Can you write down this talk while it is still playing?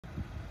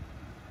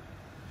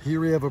Here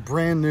we have a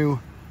brand new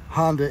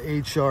Honda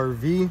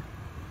HR-V.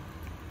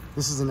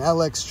 This is an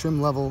LX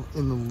trim level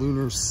in the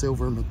lunar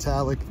silver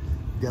metallic.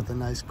 You got the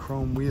nice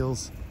chrome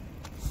wheels,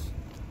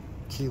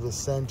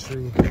 keyless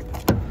entry,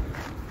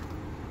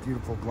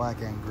 beautiful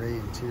black and gray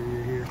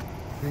interior here,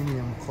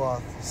 premium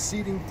cloth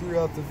seating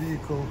throughout the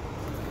vehicle.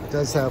 It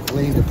does have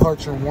lane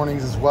departure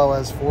warnings as well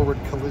as forward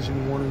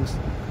collision warnings.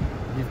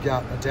 You've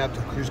got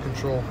adaptive cruise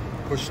control,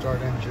 push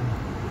start engine,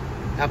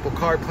 Apple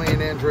CarPlay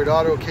and Android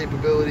Auto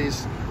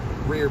capabilities,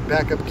 rear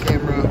backup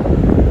camera,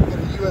 got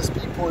a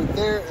USB port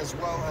there as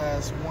well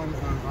as one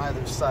on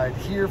either side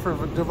here for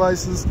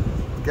devices.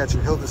 You got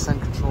your hill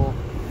descent control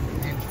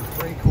and your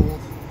brake hold.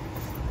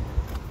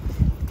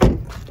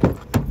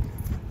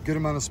 Good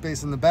amount of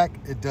space in the back.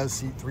 It does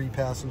seat 3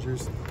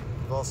 passengers.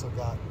 You've also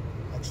got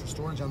extra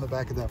storage on the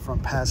back of that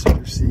front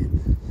passenger seat.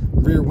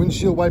 Rear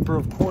windshield wiper,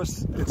 of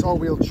course. It's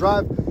all-wheel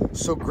drive,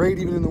 so great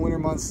even in the winter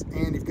months,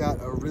 and you've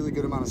got a really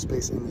good amount of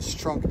space in this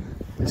trunk,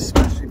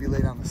 especially if you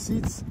lay down the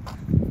seats.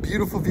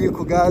 Beautiful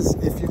vehicle, guys.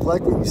 If you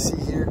like what you see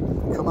here,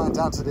 come on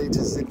down today to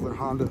Zeigler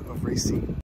Honda of Racine.